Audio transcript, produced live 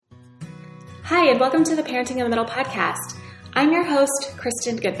Hi, and welcome to the Parenting in the Middle podcast. I'm your host,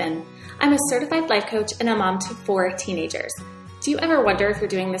 Kristen Goodman. I'm a certified life coach and a mom to 4 teenagers. Do you ever wonder if you're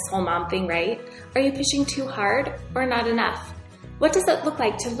doing this whole mom thing right? Are you pushing too hard or not enough? What does it look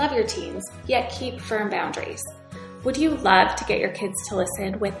like to love your teens, yet keep firm boundaries? Would you love to get your kids to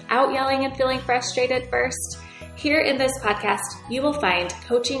listen without yelling and feeling frustrated first? Here in this podcast, you will find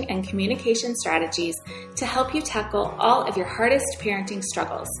coaching and communication strategies to help you tackle all of your hardest parenting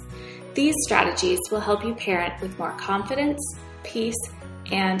struggles. These strategies will help you parent with more confidence, peace,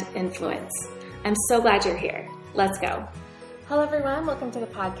 and influence. I'm so glad you're here. Let's go. Hello, everyone. Welcome to the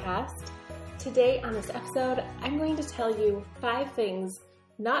podcast. Today on this episode, I'm going to tell you 5 things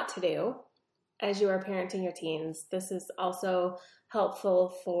not to do as you are parenting your teens. This is also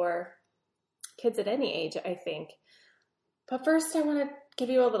helpful for kids at any age, I think. But first, I want to give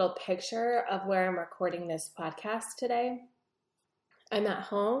you a little picture of where I'm recording this podcast today. I'm at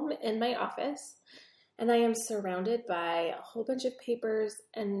home in my office, and I am surrounded by a whole bunch of papers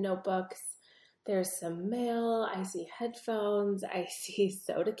and notebooks. There's some mail, I see headphones, I see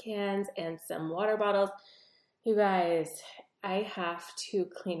soda cans, and some water bottles. You guys, I have to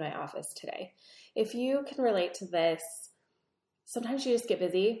clean my office today. If you can relate to this, sometimes you just get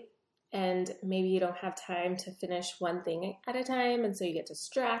busy, and maybe you don't have time to finish one thing at a time, and so you get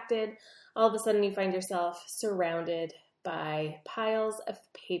distracted. All of a sudden, you find yourself surrounded by piles of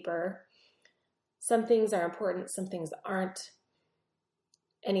paper. Some things are important, some things aren't.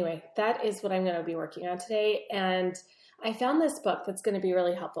 Anyway, that is what I'm going to be working on today. And I found this book that's going to be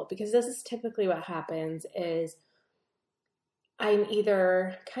really helpful because this is typically what happens is I'm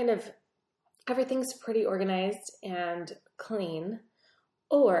either everything's pretty organized and clean,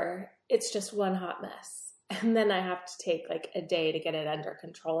 or it's just one hot mess. And then I have to take a day to get it under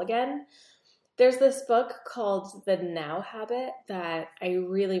control again. There's this book called The Now Habit that I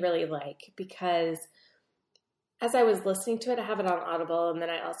really, really like because as I was listening to it, I have it on Audible, and then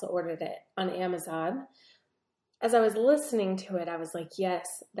I also ordered it on Amazon. As I was listening to it, I was like, yes,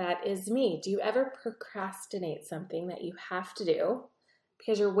 that is me. Do you ever procrastinate something that you have to do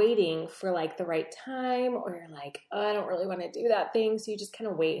because you're waiting for the right time, or you're like, oh, I don't really want to do that thing, so you just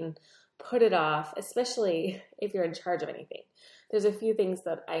kind of wait and put it off, especially if you're in charge of anything. There's a few things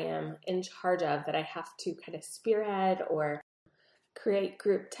that I am in charge of that I have to kind of spearhead or create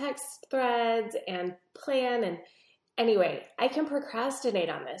group text threads and plan. And anyway, I can procrastinate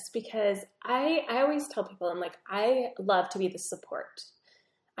on this because I always tell people, I'm like, I love to be the support.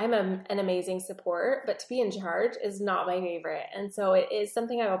 I'm an amazing support, but to be in charge is not my favorite. And so it is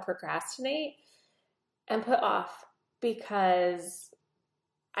something I will procrastinate and put off because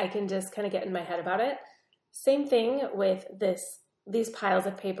I can just kind of get in my head about it. Same thing with these piles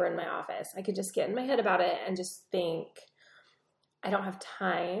of paper in my office. I could just get in my head about it and just think, I don't have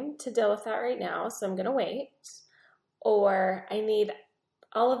time to deal with that right now, so I'm going to wait. Or I need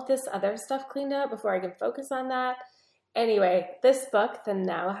all of this other stuff cleaned up before I can focus on that. Anyway, this book, The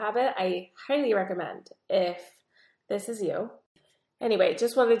Now Habit, I highly recommend if this is you. Anyway,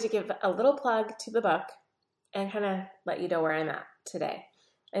 just wanted to give a little plug to the book and kind of let you know where I'm at today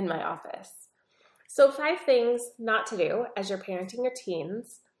in my office. So 5 things not to do as you're parenting your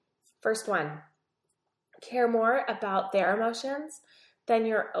teens. First one, care more about their emotions than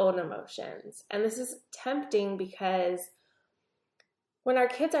your own emotions. And this is tempting because when our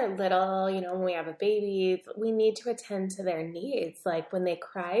kids are little, when we have a baby, we need to attend to their needs. Like when they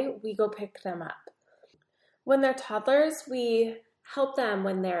cry, we go pick them up. When they're toddlers, we help them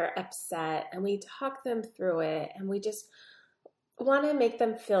when they're upset and we talk them through it, and we just want to make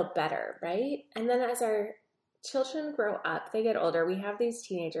them feel better, right? And then as our children grow up, they get older, we have these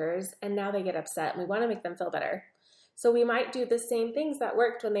teenagers, and now they get upset, and we want to make them feel better. So we might do the same things that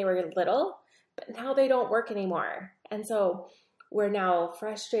worked when they were little, but now they don't work anymore. And so we're now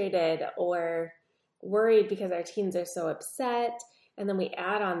frustrated or worried because our teens are so upset, and then we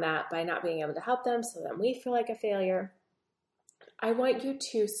add on that by not being able to help them, so then we feel like a failure. I want you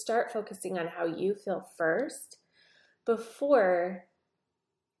to start focusing on how you feel first before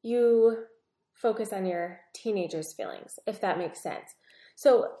you focus on your teenager's feelings, if that makes sense.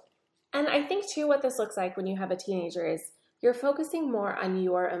 So, and I think too what this looks like when you have a teenager is you're focusing more on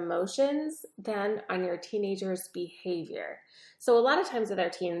your emotions than on your teenager's behavior. So a lot of times with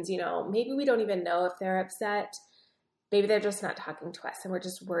our teens, maybe we don't even know if they're upset. Maybe they're just not talking to us and we're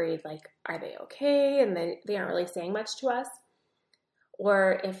just worried, are they okay? And they aren't really saying much to us.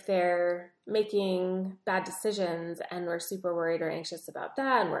 Or if they're making bad decisions and we're super worried or anxious about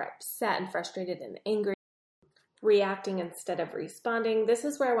that, and we're upset and frustrated and angry. reacting instead of responding. This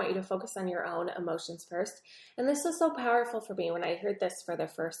is where I want you to focus on your own emotions first. And this was so powerful for me when I heard this for the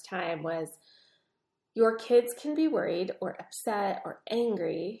first time was your kids can be worried or upset or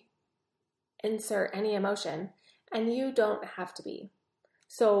angry, insert any emotion, and you don't have to be.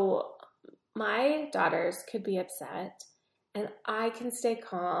 So my daughters could be upset and I can stay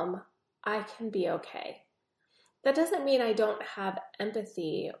calm. I can be okay. That doesn't mean I don't have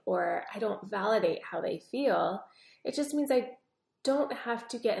empathy or I don't validate how they feel. It just means I don't have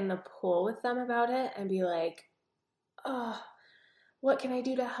to get in the pool with them about it and be like, oh, what can I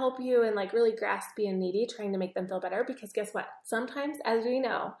do to help you? And like really graspy and needy, trying to make them feel better. Because guess what? Sometimes, as we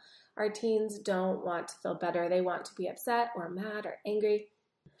know, our teens don't want to feel better. They want to be upset or mad or angry.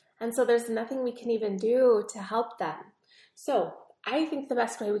 And so there's nothing we can even do to help them. So I think the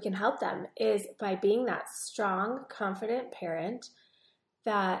best way we can help them is by being that strong, confident parent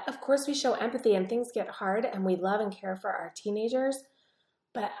that, of course, we show empathy and things get hard and we love and care for our teenagers,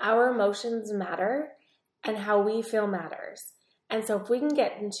 but our emotions matter and how we feel matters. And so if we can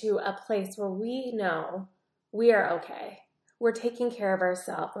get into a place where we know we are okay, we're taking care of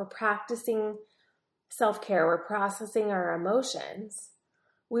ourselves, we're practicing self-care, we're processing our emotions,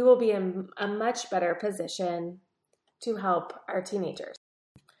 we will be in a much better position to help our teenagers.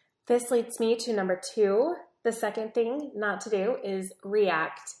 This leads me to number 2. The second thing not to do is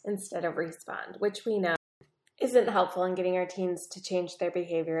react instead of respond, which we know isn't helpful in getting our teens to change their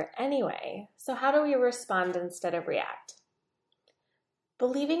behavior anyway. So how do we respond instead of react?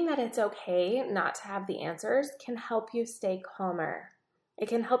 Believing that it's okay not to have the answers can help you stay calmer. It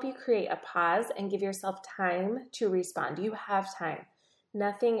can help you create a pause and give yourself time to respond. You have time.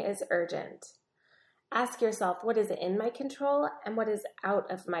 Nothing is urgent. Ask yourself, what is in my control and what is out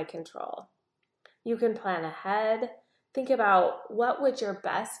of my control? You can plan ahead. Think about what would your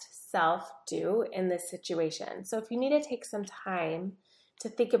best self do in this situation. So if you need to take some time to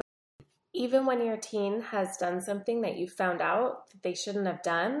think about, even when your teen has done something that you found out that they shouldn't have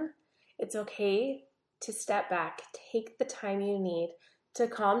done, it's okay to step back, take the time you need to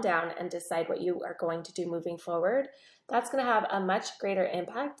calm down and decide what you are going to do moving forward. That's going to have a much greater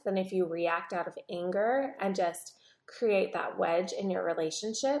impact than if you react out of anger and just create that wedge in your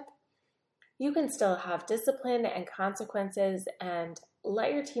relationship. You can still have discipline and consequences and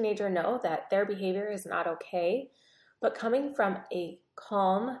let your teenager know that their behavior is not okay, but coming from a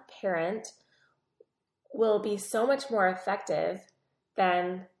calm parent will be so much more effective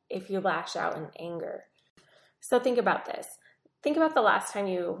than if you lash out in anger. So think about this. Think about the last time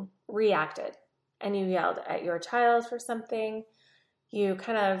you reacted and you yelled at your child for something. You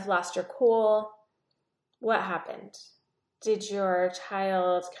kind of lost your cool. What happened? Did your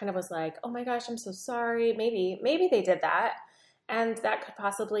child kind of was like, oh my gosh, I'm so sorry. Maybe they did that. And that could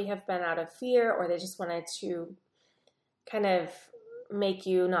possibly have been out of fear, or they just wanted to kind of make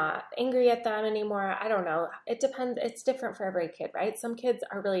you not angry at them anymore. I don't know. It depends. It's different for every kid, right? Some kids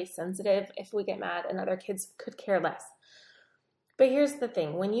are really sensitive if we get mad, and other kids could care less. But here's the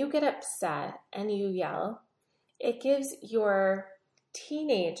thing. When you get upset and you yell, it gives your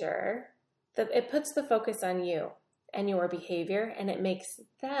teenager, it puts the focus on you and your behavior, and it makes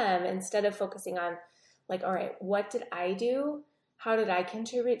them, instead of focusing on like, all right, what did I do? How did I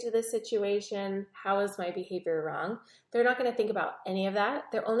contribute to this situation? How is my behavior wrong? They're not going to think about any of that.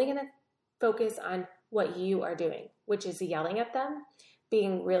 They're only going to focus on what you are doing, which is yelling at them,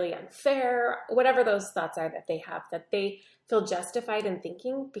 being really unfair, whatever those thoughts are that they have, that they feel justified in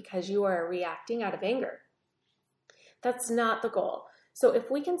thinking because you are reacting out of anger. That's not the goal. So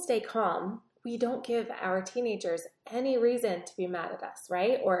if we can stay calm, we don't give our teenagers any reason to be mad at us,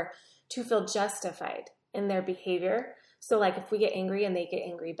 right? Or to feel justified in their behavior. So like if we get angry and they get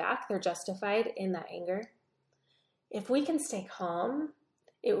angry back, they're justified in that anger. If we can stay calm,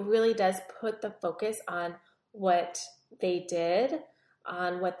 it really does put the focus on what they did,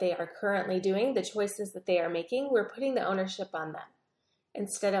 on what they are currently doing, the choices that they are making. We're putting the ownership on them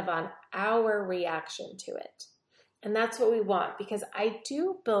instead of on our reaction to it. And that's what we want, because I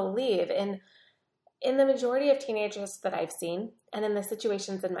do believe in the majority of teenagers that I've seen, and in the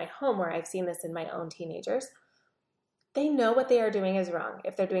situations in my home where I've seen this in my own teenagers, they know what they are doing is wrong.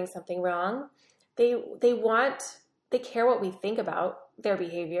 If they're doing something wrong, they care what we think about their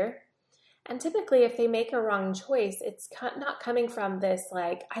behavior. And typically, if they make a wrong choice, it's not coming from this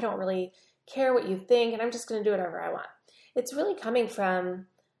like, I don't really care what you think and I'm just going to do whatever I want. It's really coming from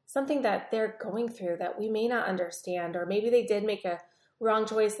something that they're going through that we may not understand, or maybe they did make a wrong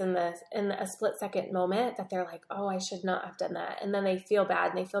choice in a split second moment that they're like, oh, I should not have done that. And then they feel bad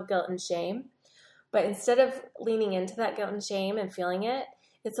and they feel guilt and shame. But instead of leaning into that guilt and shame and feeling it,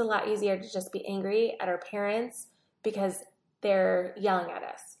 it's a lot easier to just be angry at our parents because they're yelling at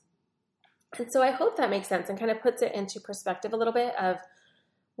us. And so I hope that makes sense and kind of puts it into perspective a little bit of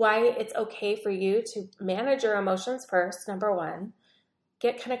why it's okay for you to manage your emotions first, number one,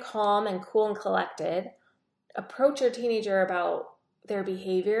 get kind of calm and cool and collected, approach your teenager about their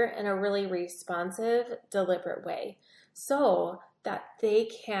behavior in a really responsive, deliberate way so that they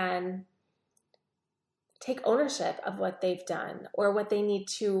can take ownership of what they've done or what they need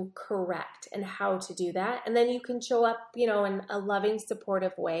to correct and how to do that. And then you can show up, in a loving,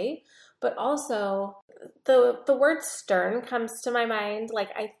 supportive way. But also the word stern comes to my mind.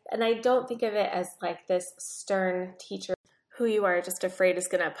 I don't think of it as like this stern teacher who you are just afraid is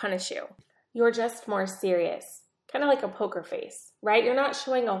going to punish you. You're just more serious, kind of like a poker face, right? You're not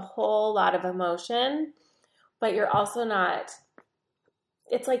showing a whole lot of emotion, but you're also not,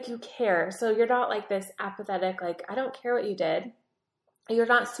 it's like you care. So you're not like this apathetic, like, I don't care what you did. You're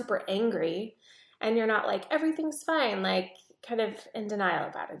not super angry, and you're not like, everything's fine, like kind of in denial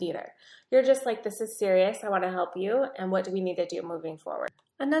about it either. You're just like, this is serious. I want to help you. And what do we need to do moving forward?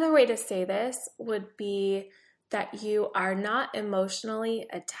 Another way to say this would be that you are not emotionally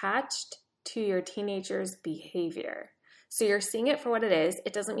attached to your teenager's behavior. So you're seeing it for what it is.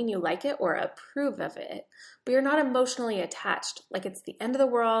 It doesn't mean you like it or approve of it, but you're not emotionally attached. Like it's the end of the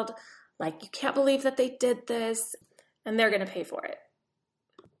world. Like you can't believe that they did this and they're going to pay for it.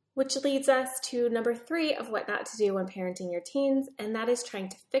 Which leads us to number 3 of what not to do when parenting your teens, and that is trying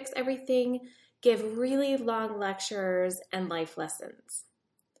to fix everything, give really long lectures and life lessons,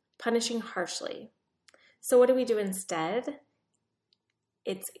 punishing harshly. So what do we do instead?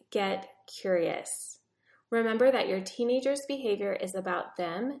 It's get curious. Remember that your teenager's behavior is about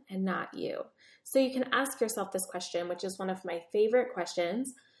them and not you. So you can ask yourself this question, which is one of my favorite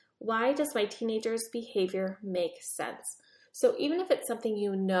questions. Why does my teenager's behavior make sense? So even if it's something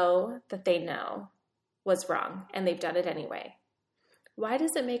you know that they know was wrong and they've done it anyway, why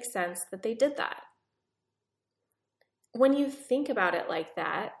does it make sense that they did that? When you think about it like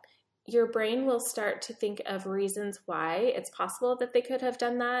that, your brain will start to think of reasons why it's possible that they could have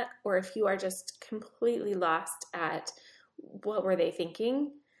done that, or if you are just completely lost at what were they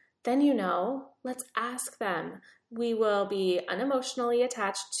thinking, then let's ask them. We will be unemotionally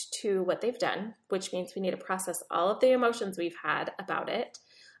attached to what they've done, which means we need to process all of the emotions we've had about it,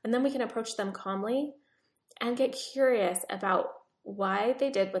 and then we can approach them calmly and get curious about why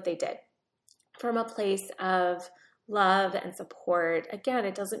they did what they did from a place of love and support. Again,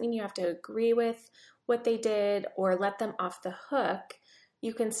 it doesn't mean you have to agree with what they did or let them off the hook.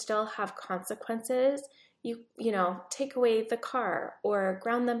 You can still have consequences. You take away the car or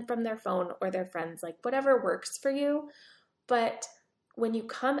ground them from their phone or their friends, like whatever works for you. But when you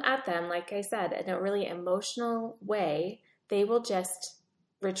come at them, like I said, in a really emotional way, they will just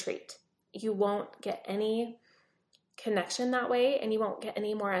retreat. You won't get any connection that way, and you won't get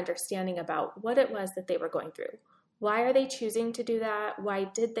any more understanding about what it was that they were going through. Why are they choosing to do that? Why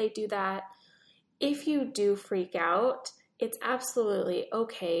did they do that? If you do freak out, it's absolutely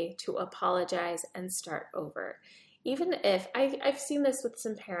okay to apologize and start over. Even if I've seen this with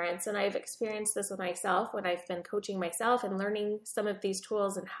some parents, and I've experienced this with myself when I've been coaching myself and learning some of these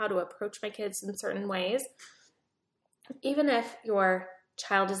tools and how to approach my kids in certain ways. Even if your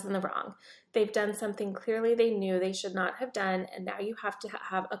child is in the wrong, they've done something clearly they knew they should not have done, and now you have to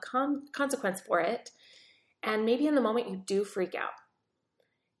have a consequence for it. And maybe in the moment you do freak out.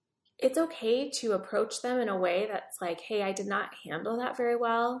 It's okay to approach them in a way that's like, hey, I did not handle that very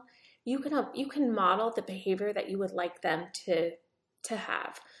well. You can model the behavior that you would like them to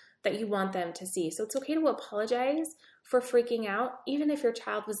have, that you want them to see. So it's okay to apologize for freaking out, even if your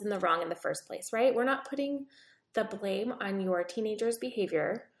child was in the wrong in the first place, right? We're not putting the blame on your teenager's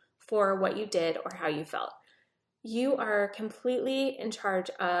behavior for what you did or how you felt. You are completely in charge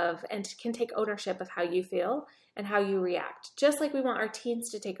of and can take ownership of how you feel and how you react. Just like we want our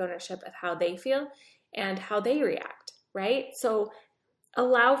teens to take ownership of how they feel and how they react, right? So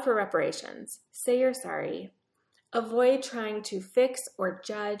allow for reparations. Say you're sorry. Avoid trying to fix or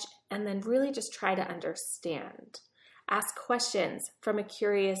judge, and then really just try to understand. Ask questions from a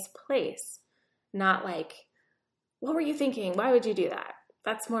curious place, not like, what were you thinking? Why would you do that?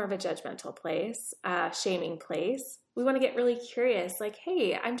 That's more of a judgmental place, shaming place. We want to get really curious, like,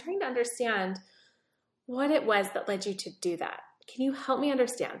 hey, I'm trying to understand what it was that led you to do that. Can you help me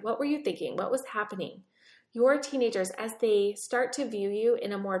understand? What were you thinking? What was happening? Your teenagers, as they start to view you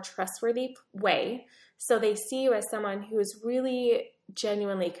in a more trustworthy way, so they see you as someone who is really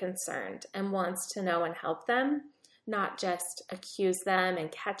genuinely concerned and wants to know and help them, not just accuse them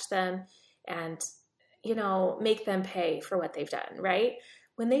and catch them and make them pay for what they've done, right?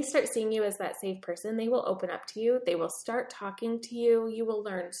 When they start seeing you as that safe person, they will open up to you. They will start talking to you. You will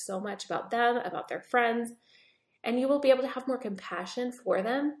learn so much about them, about their friends, and you will be able to have more compassion for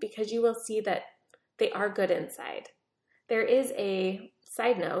them because you will see that they are good inside. There is a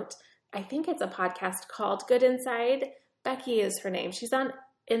side note. I think it's a podcast called Good Inside. Becky is her name. She's on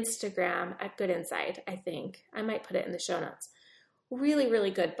Instagram at Good Inside, I think. I might put it in the show notes. Really, really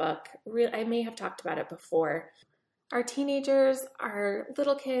good book. I may have talked about it before. Our teenagers, our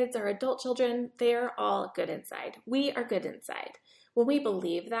little kids, our adult children, they are all good inside. We are good inside. When we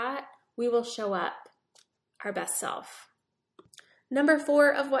believe that, we will show up our best self. Number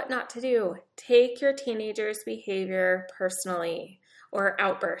 4 of what not to do. Take your teenagers' behavior personally, or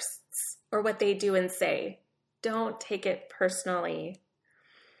outbursts, or what they do and say. Don't take it personally.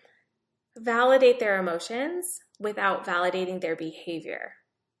 Validate their emotions without validating their behavior.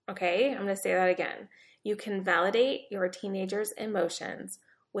 Okay, I'm going to say that again. You can validate your teenagers' emotions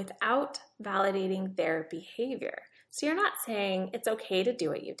without validating their behavior. So you're not saying it's okay to do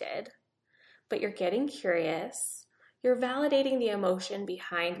what you did, but you're getting curious. You're validating the emotion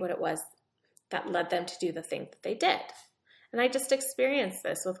behind what it was that led them to do the thing that they did. And I just experienced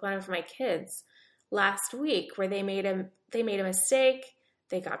this with one of my kids last week where they made a mistake,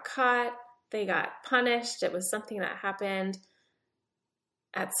 they got caught, they got punished. It was something that happened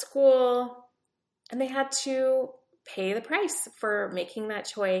at school, and they had to pay the price for making that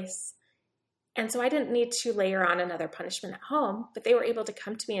choice. And so I didn't need to layer on another punishment at home, but they were able to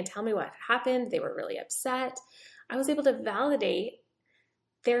come to me and tell me what happened. They were really upset. I was able to validate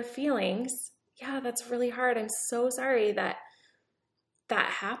their feelings. Yeah, that's really hard. I'm so sorry that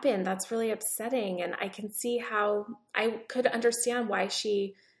happened. That's really upsetting. And I can see how I could understand why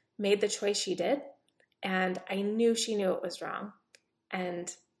she made the choice she did. And I knew she knew it was wrong. And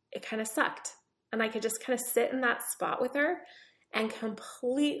it kind of sucked. And I could just kind of sit in that spot with her and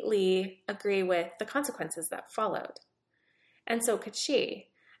completely agree with the consequences that followed. And so could she.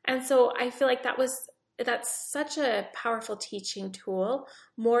 And so I feel like that's such a powerful teaching tool,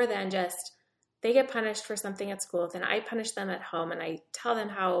 more than just they get punished for something at school, then I punish them at home and I tell them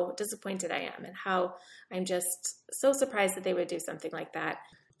how disappointed I am and how I'm just so surprised that they would do something like that.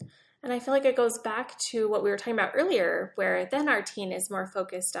 And I feel like it goes back to what we were talking about earlier, where then our teen is more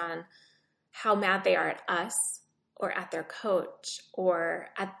focused on how mad they are at us or at their coach or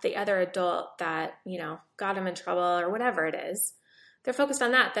at the other adult that, got them in trouble or whatever it is. They're focused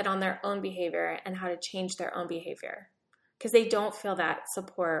on that than on their own behavior and how to change their own behavior, because they don't feel that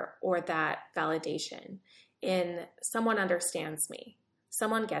support or that validation in someone understands me,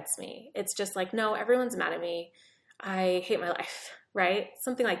 someone gets me. It's just like, no, everyone's mad at me. I hate my life, right?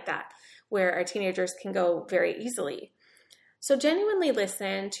 Something like that, where our teenagers can go very easily. So genuinely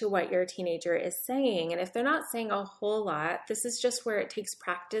listen to what your teenager is saying. And if they're not saying a whole lot, this is just where it takes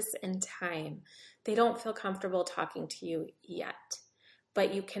practice and time. They don't feel comfortable talking to you yet.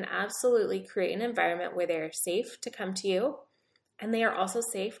 But you can absolutely create an environment where they're safe to come to you, and they are also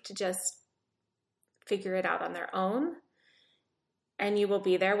safe to just figure it out on their own, and you will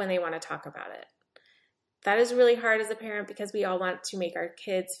be there when they want to talk about it. That is really hard as a parent because we all want to make our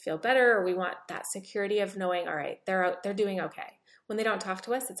kids feel better, or we want that security of knowing, all right, they're doing okay. When they don't talk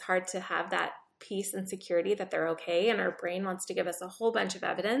to us, it's hard to have that peace and security that they're okay, and our brain wants to give us a whole bunch of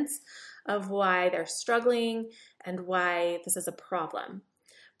evidence of why they're struggling and why this is a problem.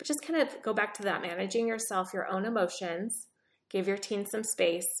 But just kind of go back to that, managing yourself, your own emotions, give your teen some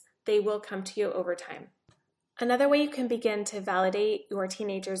space. They will come to you over time. Another way you can begin to validate your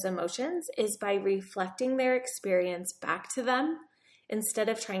teenager's emotions is by reflecting their experience back to them instead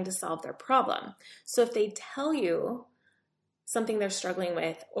of trying to solve their problem. So if they tell you something they're struggling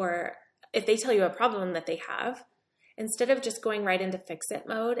with, or if they tell you a problem that they have, instead of just going right into fix-it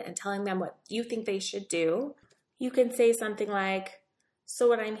mode and telling them what you think they should do, you can say something like, so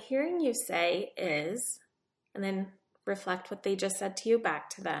what I'm hearing you say is, and then reflect what they just said to you back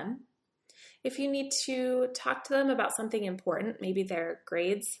to them. If you need to talk to them about something important, maybe their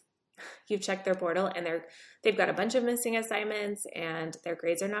grades, you've checked their portal and they've got a bunch of missing assignments and their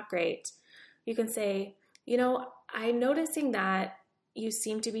grades are not great, you can say, I'm noticing that you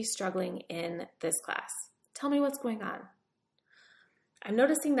seem to be struggling in this class. Tell me what's going on. I'm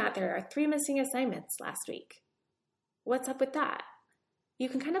noticing that there are 3 missing assignments last week. What's up with that? You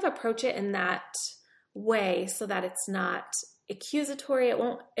can kind of approach it in that way so that it's not accusatory.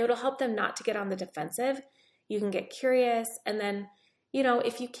 It'll help them not to get on the defensive. You can get curious. And then,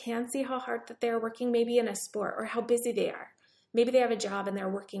 if you can see how hard that they're working, maybe in a sport, or how busy they are, maybe they have a job and they're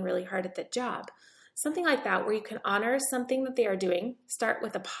working really hard at that job. Something like that, where you can honor something that they are doing. Start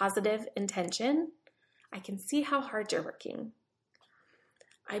with a positive intention. I can see how hard you're working.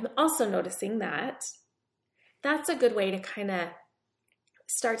 I'm also noticing that that's a good way to kind of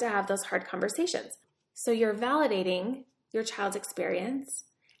start to have those hard conversations. So you're validating your child's experience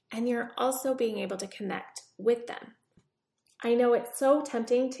and you're also being able to connect with them. I know it's so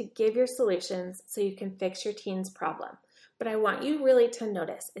tempting to give your solutions so you can fix your teen's problem, but I want you really to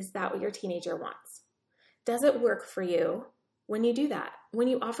notice, is that what your teenager wants? Does it work for you when you do that, when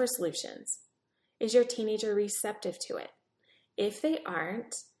you offer solutions? Is your teenager receptive to it? If they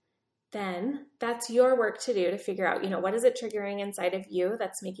aren't, then that's your work to do to figure out, what is it triggering inside of you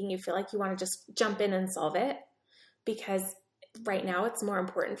that's making you feel like you want to just jump in and solve it? Because right now it's more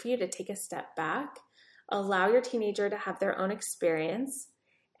important for you to take a step back, allow your teenager to have their own experience,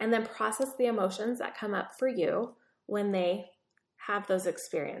 and then process the emotions that come up for you when they have those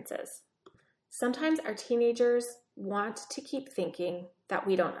experiences. Sometimes our teenagers want to keep thinking that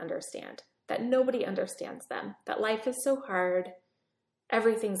we don't understand, that nobody understands them, that life is so hard,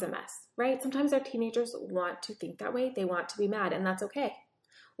 everything's a mess, right? Sometimes our teenagers want to think that way. They want to be mad, and that's okay.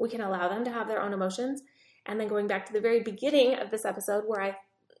 We can allow them to have their own emotions. And then going back to the very beginning of this episode where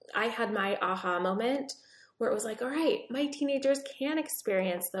I had my aha moment, where it was like, all right, my teenagers can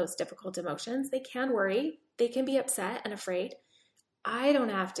experience those difficult emotions. They can worry. They can be upset and afraid. I don't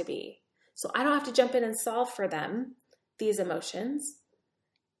have to be. So I don't have to jump in and solve for them these emotions.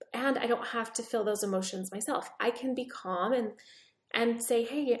 And I don't have to feel those emotions myself. I can be calm and say,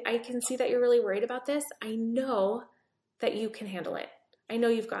 hey, I can see that you're really worried about this. I know that you can handle it. I know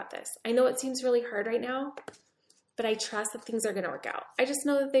you've got this. I know it seems really hard right now, but I trust that things are going to work out. I just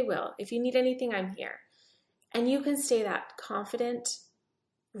know that they will. If you need anything, I'm here. And you can stay that confident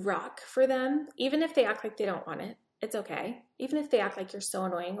rock for them, even if they act like they don't want it. It's okay. Even if they act like you're so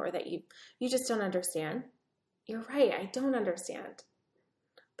annoying or that you just don't understand. You're right, I don't understand.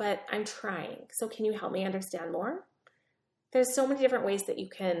 But I'm trying. So can you help me understand more? There's so many different ways that you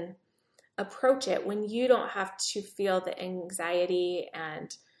can approach it when you don't have to feel the anxiety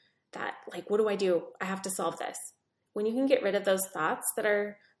and that, like, what do? I have to solve this. When you can get rid of those thoughts that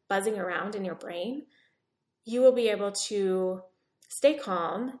are buzzing around in your brain, you will be able to stay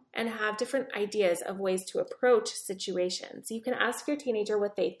calm and have different ideas of ways to approach situations. You can ask your teenager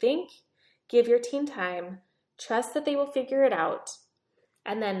what they think, give your teen time, trust that they will figure it out,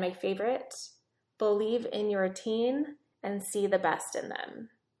 and then my favorite, believe in your teen and see the best in them.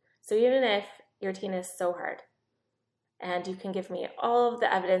 So even if your teen is so hard and you can give me all of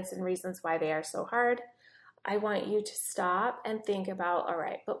the evidence and reasons why they are so hard, I want you to stop and think about, all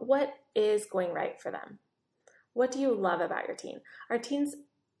right, but what is going right for them? What do you love about your teen? Our teens,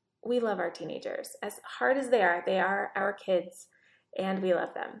 we love our teenagers. As hard as they are our kids, and we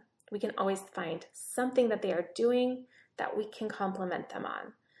love them. We can always find something that they are doing that we can compliment them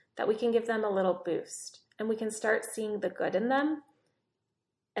on, that we can give them a little boost, and we can start seeing the good in them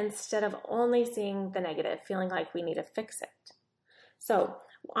instead of only seeing the negative, feeling like we need to fix it. So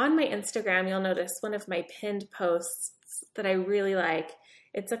on my Instagram, you'll notice one of my pinned posts that I really like.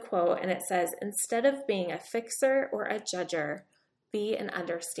 It's a quote, and it says, instead of being a fixer or a judger, be an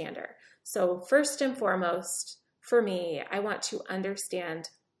understander. So first and foremost, for me, I want to understand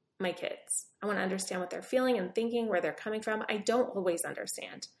my kids. I want to understand what they're feeling and thinking, where they're coming from. I don't always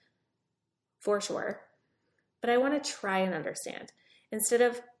understand, for sure, but I want to try and understand. Instead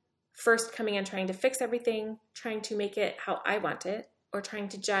of first coming and trying to fix everything, trying to make it how I want it, or trying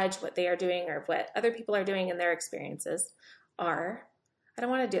to judge what they are doing or what other people are doing in their experiences are, I don't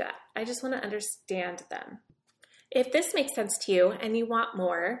want to do that. I just want to understand them. If this makes sense to you and you want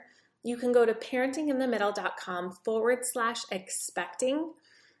more, you can go to parentinginthemiddle.com/expecting,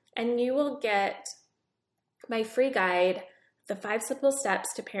 and you will get my free guide, The 5 Simple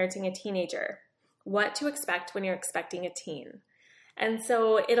Steps to Parenting a Teenager, what to expect when you're expecting a teen. And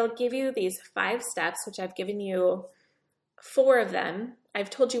so it'll give you these 5 steps, which I've given you 4 of them. I've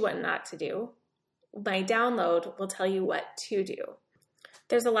told you what not to do. My download will tell you what to do.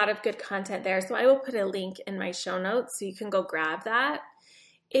 There's a lot of good content there, so I will put a link in my show notes so you can go grab that.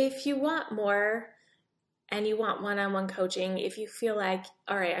 If you want more and you want one-on-one coaching, if you feel like,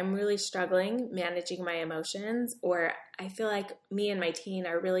 all right, I'm really struggling managing my emotions, or I feel like me and my teen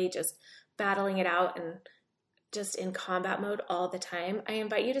are really just battling it out and just in combat mode all the time, I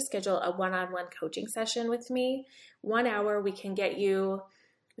invite you to schedule a one-on-one coaching session with me. 1 hour, we can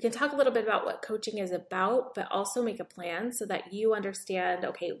talk a little bit about what coaching is about, but also make a plan so that you understand,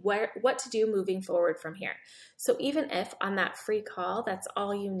 okay, what to do moving forward from here. So even if on that free call, that's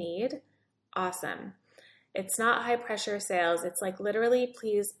all you need, awesome. It's not high pressure sales. It's like literally,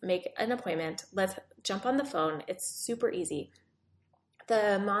 please make an appointment. Let's jump on the phone. It's super easy.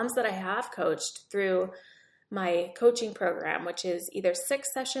 The moms that I have coached through my coaching program, which is either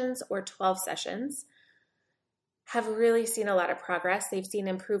 6 sessions or 12 sessions, have really seen a lot of progress. They've seen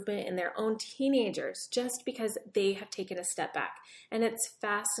improvement in their own teenagers just because they have taken a step back. And it's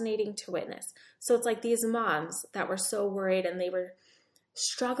fascinating to witness. So it's like these moms that were so worried and they were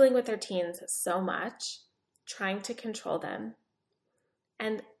struggling with their teens so much, trying to control them.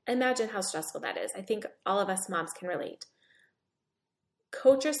 And imagine how stressful that is. I think all of us moms can relate.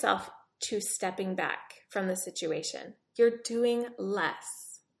 Coach yourself to stepping back from the situation. You're doing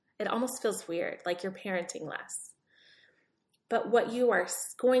less. It almost feels weird, like you're parenting less. But what you are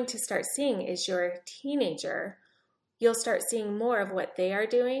going to start seeing is your teenager. You'll start seeing more of what they are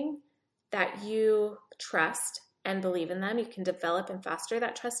doing that you trust and believe in them. You can develop and foster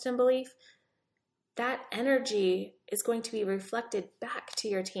that trust and belief. That energy is going to be reflected back to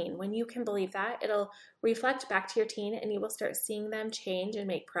your teen. When you can believe that, it'll reflect back to your teen and you will start seeing them change and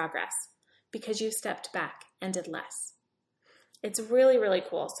make progress because you stepped back and did less. It's really, really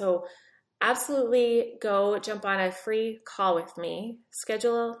cool. So absolutely go jump on a free call with me,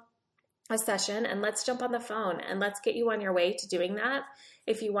 schedule a session, and let's jump on the phone and let's get you on your way to doing that.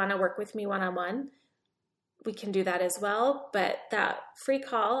 If you want to work with me one-on-one, we can do that as well. But that free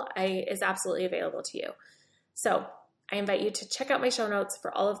call is absolutely available to you. So I invite you to check out my show notes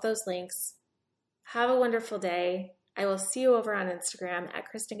for all of those links. Have a wonderful day. I will see you over on Instagram at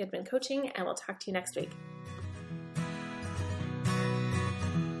Kristen Goodman Coaching, and we'll talk to you next week.